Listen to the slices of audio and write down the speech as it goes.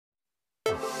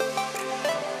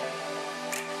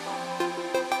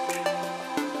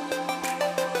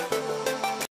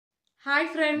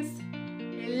Hi friends,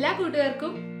 എല്ലാ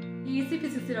കൂട്ടുകാർക്കും easy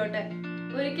ഫിസിക്സിലോട്ട്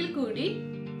ഒരിക്കൽ കൂടി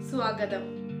സ്വാഗതം.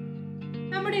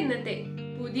 നമ്മുടെ ഇന്നത്തെ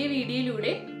പുതിയ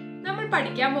വീഡിയോയിലൂടെ നമ്മൾ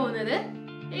പഠിക്കാൻ പോകുന്നത്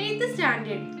 8th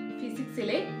സ്റ്റാൻഡേർഡ്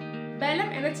ഫിസിക്സിലെ ബലം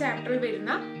എന്ന ചാപ്റ്ററിൽ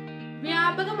വരുന്ന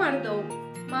വ്യാപക മർദ്ദവും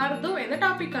മർദ്ദവും എന്ന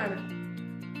ടോപ്പിക്കാണ്.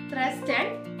 Thrust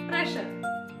and pressure.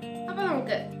 അപ്പൊ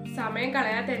നമുക്ക് സമയം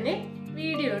കളയാതെ തന്നെ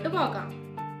വീഡിയോയിലോട്ട് പോകാം.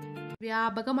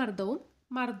 വ്യാപക മർദ്ദവും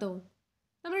മർദ്ദവും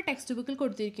നമ്മുടെ ടെക്സ്റ്റ് ബുക്കിൽ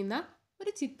കൊടുത്തിരിക്കുന്ന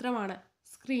ഒരു ചിത്രമാണ്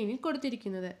സ്ക്രീനിൽ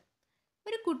കൊടുത്തിരിക്കുന്നത്.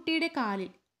 ഒരു കുട്ടിയുടെ കാലിൽ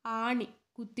ആണി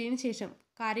കുത്തിയതിനു ശേഷം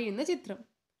കരയുന്ന ചിത്രം.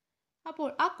 അപ്പോൾ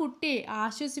ആ കുട്ടിയെ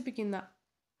ആശ്വസിപ്പിക്കുന്ന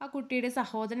ആ കുട്ടിയുടെ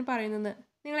സഹോദരൻ പറയുന്നത്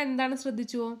നിങ്ങൾ എന്താണ്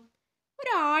ശ്രദ്ധിച്ചുവോ?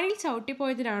 ഒരു ആണിൽ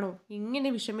ചവിട്ടിപ്പോയതിനാണോ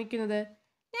ഇങ്ങനെ വിഷമിക്കുന്നത്?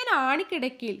 ഞാൻ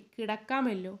ആണിക്കിടക്കയിൽ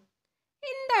കിടക്കാമല്ലോ.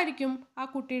 എന്തായിരിക്കും ആ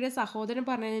കുട്ടിയുടെ സഹോദരൻ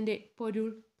പറഞ്ഞതിൻ്റെ പൊരുൾ?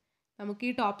 നമുക്ക്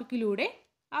ഈ ടോപ്പിക്കിലൂടെ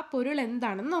ആ പൊരുൾ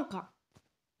എന്താണെന്ന് നോക്കാം.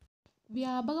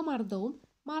 വ്യാപക മർദ്ദവും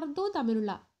മർദ്ദവും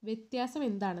തമ്മിലുള്ള വ്യത്യാസം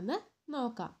എന്താണെന്ന്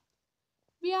നോക്കാം.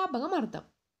 വ്യാപക മർദ്ദം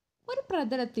ഒരു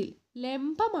പ്രതലത്തിൽ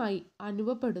ലംബമായി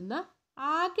അനുഭവപ്പെടുന്ന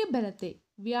ആകെ ബലത്തെ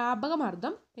വ്യാപക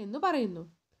മർദ്ദം എന്ന് പറയുന്നു.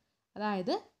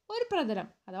 അതായത് ഒരു പ്രതലം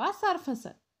അഥവാ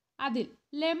സർഫസ് അതിൽ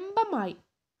ലംബമായി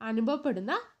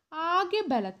അനുഭവപ്പെടുന്ന ആകെ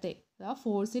ബലത്തെ അഥവാ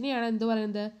ഫോഴ്സിനെയാണ് എന്ത്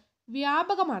പറയുന്നത്?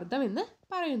 വ്യാപക മർദ്ദം എന്ന്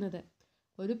പറയുന്നത്.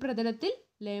 ഒരു പ്രതലത്തിൽ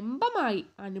ലംബമായി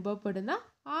അനുഭവപ്പെടുന്ന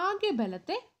ആകെ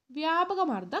ബലത്തെ വ്യാപക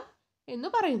മർദ്ദം എന്ന്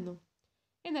പറയുന്നു.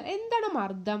 എന്നാൽ എന്താണ്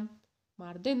മർദ്ദം?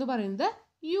 മർദ്ദം എന്ന് പറയുന്നത്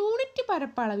യൂണിറ്റ്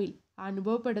പരപ്പളവിൽ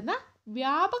അനുഭവപ്പെടുന്ന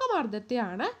വ്യാപക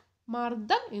മർദ്ദത്തെയാണ്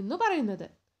മർദ്ദം എന്ന് പറയുന്നത്.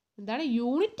 എന്താണ്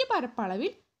യൂണിറ്റ്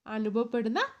പരപ്പളവിൽ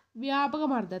അനുഭവപ്പെടുന്ന വ്യാപക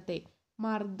മർദ്ദത്തെ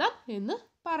മർദ്ദം എന്ന്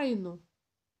പറയുന്നു.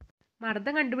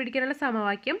 മർദ്ദം കണ്ടുപിടിക്കാനുള്ള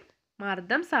സമവാക്യം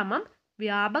മർദ്ദം സമം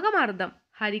വ്യാപക മർദ്ദം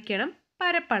ഹരിക്കണം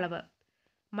പരപ്പളവ്.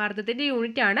 മർദ്ദത്തിന്റെ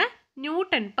യൂണിറ്റ് ആണ്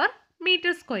ന്യൂട്ടൺ പെർ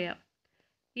മീറ്റർ സ്ക്വയർ.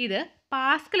 ഇത്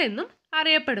പാസ്കൽ എന്നും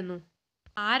അറിയപ്പെടുന്നു.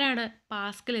 ആരാണ്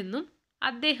പാസ്കൽ എന്നും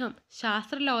അദ്ദേഹം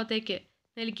ശാസ്ത്രലോകത്തേക്ക്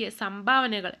നൽകിയ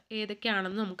സംഭാവനകൾ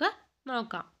ഏതൊക്കെയാണെന്ന് നമുക്ക്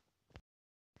നോക്കാം.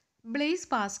 ബ്ലേസ്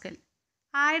പാസ്കൽ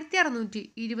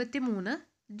 1623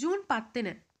 ജൂൺ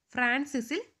 10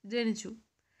 ഫ്രാൻസിസിൽ ജനിച്ചു.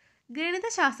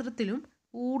 ഗണിതശാസ്ത്രത്തിലും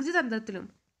ഊർജ്ജതന്ത്രത്തിലും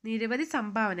നിരവധി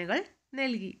സംഭാവനകൾ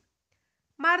നൽകി.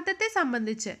 മർദ്ദത്തെ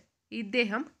സംബന്ധിച്ച്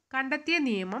ഇദ്ദേഹം കണ്ടെത്തിയ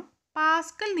നിയമം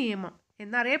പാസ്കൽ നിയമം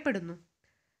എന്നറിയപ്പെടുന്നു.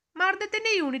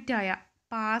 മർദ്ദത്തിന്റെ യൂണിറ്റായ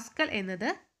പാസ്കൽ എന്നത്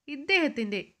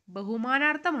ഇദ്ദേഹത്തിന്റെ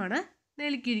ബഹുമാനാർത്ഥമാണ്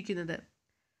നൽകിയിരിക്കുന്നത്.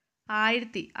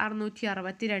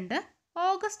 1662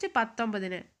 ഓഗസ്റ്റ്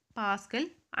 19 പാസ്കൽ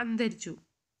അന്തരിച്ചു.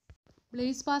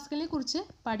 ബ്ലേസ് പാസ്കലിനെ കുറിച്ച്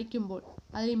പഠിക്കുമ്പോൾ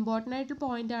അതിൽ ഇമ്പോർട്ടൻ്റ് ആയിട്ടുള്ള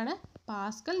പോയിന്റാണ്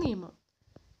പാസ്കൽ നിയമം.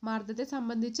 മർദ്ദത്തെ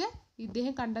സംബന്ധിച്ച്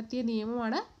ഇദ്ദേഹം കണ്ടെത്തിയ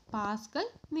നിയമമാണ് പാസ്കൽ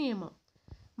നിയമം.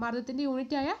 മർദ്ദത്തിന്റെ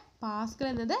യൂണിറ്റായ പാസ്കൽ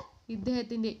എന്നത്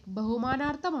ഇദ്ദേഹത്തിന്റെ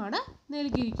ബഹുമാനാർത്ഥമാണ്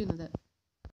നൽകിയിരിക്കുന്നത്.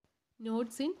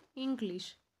 Notes in English.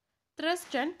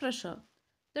 Thrust and pressure.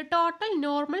 The total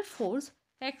normal force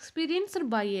experienced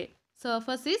by a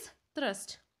surface is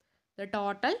thrust. The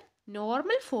total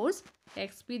normal force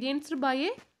experienced by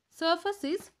a surface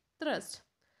is thrust.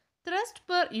 Thrust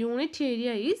per unit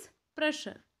area is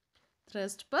pressure.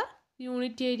 Thrust per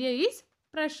unit area is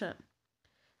pressure.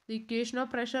 The equation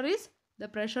of pressure is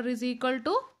the pressure is equal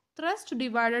to thrust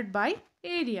divided by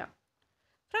area.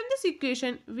 From this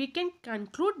equation, we can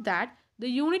conclude that the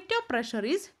unit of pressure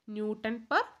is Newton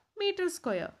per meter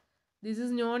square. This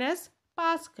is known as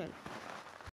Pascal.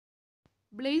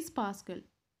 Blaise Pascal.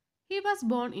 He was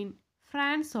born in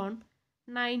France on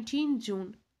 19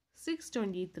 June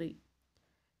 623.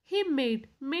 He made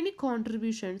many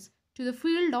contributions to the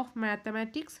field of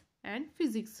mathematics and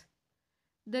physics.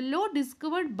 The law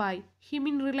discovered by him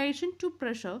in relation to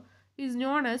pressure is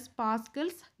known as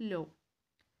Pascal's law.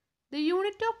 The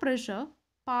unit of pressure,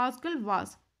 Pascal, was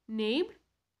named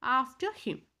after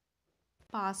him.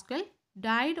 Pascal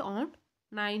died on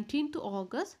 19th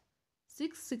August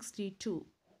 662.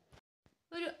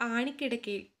 ഒരു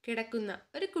ആണിക്കിടക്കയിൽ കിടക്കുന്ന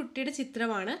ഒരു കുട്ടിയുടെ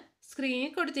ചിത്രമാണ്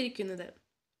സ്ക്രീനിൽ കൊടുത്തിരിക്കുന്നത്.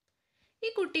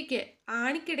 ഈ കുട്ടിക്ക്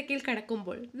ആണിക്കിടക്കയിൽ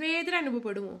കിടക്കുമ്പോൾ വേദന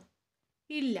അനുഭവപ്പെടുമോ?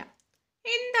 ഇല്ല.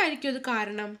 എന്തായിരിക്കും അത്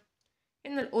കാരണം?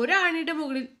 എന്നാൽ ഒരാണിയുടെ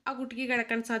മുകളിൽ ആ കുട്ടിക്ക്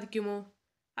കിടക്കാൻ സാധിക്കുമോ?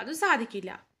 അത്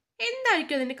സാധിക്കില്ല.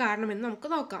 എന്തായിരിക്കും അതിൻ്റെ കാരണമെന്ന് നമുക്ക്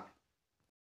നോക്കാം.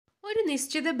 ഒരു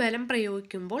നിശ്ചിത ബലം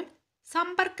പ്രയോഗിക്കുമ്പോൾ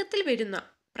സമ്പർക്കത്തിൽ വരുന്ന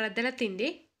പ്രതലത്തിൻ്റെ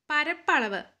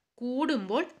പരപ്പളവ്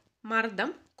കൂടുമ്പോൾ മർദ്ദം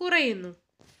കുറയുന്നു.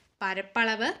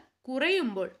 പരപ്പളവ്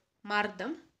കുറയുമ്പോൾ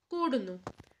മർദ്ദം കൂടുന്നു.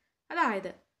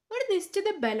 അതായത് ഒരു നിശ്ചിത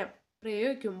ബലം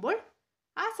പ്രയോഗിക്കുമ്പോൾ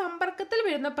ആ സമ്പർക്കത്തിൽ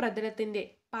വരുന്ന പ്രതലത്തിൻ്റെ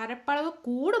പരപ്പളവ്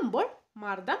കൂടുമ്പോൾ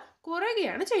മർദ്ദം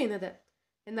കുറയുകയാണ് ചെയ്യുന്നത്.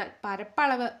 എന്നാൽ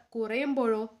പരപ്പളവ്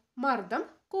കുറയുമ്പോഴോ മർദ്ദം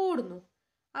കൂടുന്നു.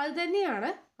 അതുതന്നെയാണ്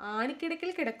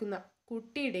ആണിക്കിടക്കിൽ കിടക്കുന്ന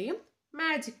കുട്ടിയുടെയും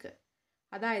മാജിക്ക്.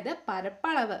 അതായത്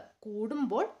പരപ്പളവ്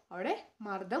കൂടുമ്പോൾ അവിടെ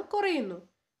മർദ്ദം കുറയുന്നു.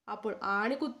 അപ്പോൾ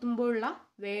ആണി കുത്തുമ്പോഴുള്ള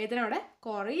വേദന അവിടെ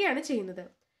കുറയുകയാണ് ചെയ്യുന്നത്.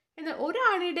 എന്നാൽ ഒരു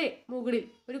ആണിയുടെ മുകളിൽ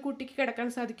ഒരു കുട്ടിക്ക് കിടക്കാൻ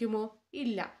സാധിക്കുമോ?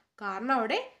 ഇല്ല. കാരണം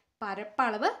അവിടെ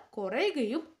പരപ്പളവ്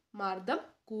കുറയുകയും മർദ്ദം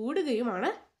കൂടുകയുമാണ്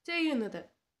ചെയ്യുന്നത്.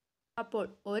 അപ്പോൾ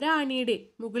ഒരാണിയുടെ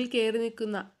മുകളിൽ കയറി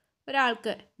നിൽക്കുന്ന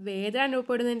ഒരാൾക്ക് വേദന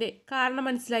അനുഭവപ്പെടുന്നതിൻ്റെ കാരണം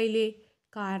മനസ്സിലായില്ലേ?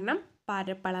 കാരണം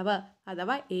പരപ്പളവ്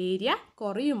അഥവാ ഏരിയ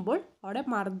കുറയുമ്പോൾ അവിടെ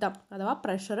മർദ്ദം അഥവാ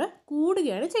പ്രഷർ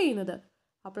കൂടുകയാണ് ചെയ്യുന്നത്.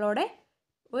 അപ്പോൾ അവിടെ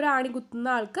ഒരാണി കുത്തുന്ന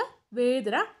ആൾക്ക്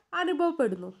വേദന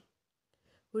അനുഭവപ്പെടുന്നു.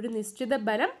 ഒരു നിശ്ചിത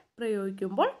ബലം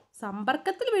പ്രയോഗിക്കുമ്പോൾ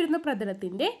സമ്പർക്കത്തിൽ വരുന്ന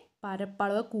പ്രതലത്തിൻ്റെ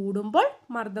പരപ്പളവ് കൂടുമ്പോൾ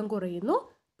മർദ്ദം കുറയുന്നു,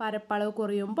 പരപ്പളവ്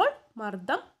കുറയുമ്പോൾ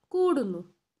മർദ്ദം കൂടുന്നു.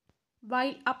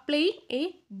 While applying a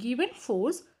given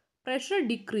force, pressure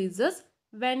decreases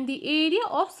when the area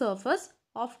of surface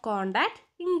of contact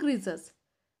increases.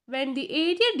 When the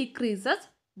area decreases,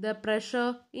 the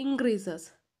pressure increases.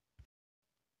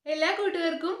 എല്ലാ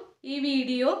കൂട്ടുകാർക്കും ഈ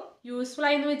വീഡിയോ യൂസ്ഫുൾ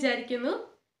ആയെന്ന് വിചാരിക്കുന്നു.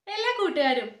 എല്ലാ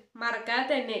കൂട്ടുകാരും മറക്കാതെ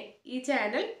തന്നെ ഈ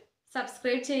ചാനൽ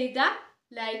സബ്സ്ക്രൈബ് ചെയ്യുക,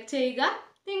 ലൈക്ക് ചെയ്യുക,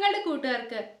 നിങ്ങളുടെ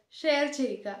കൂട്ടുകാർക്ക് ഷെയർ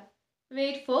ചെയ്യുക.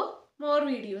 Wait for more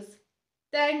videos.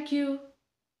 Thank you.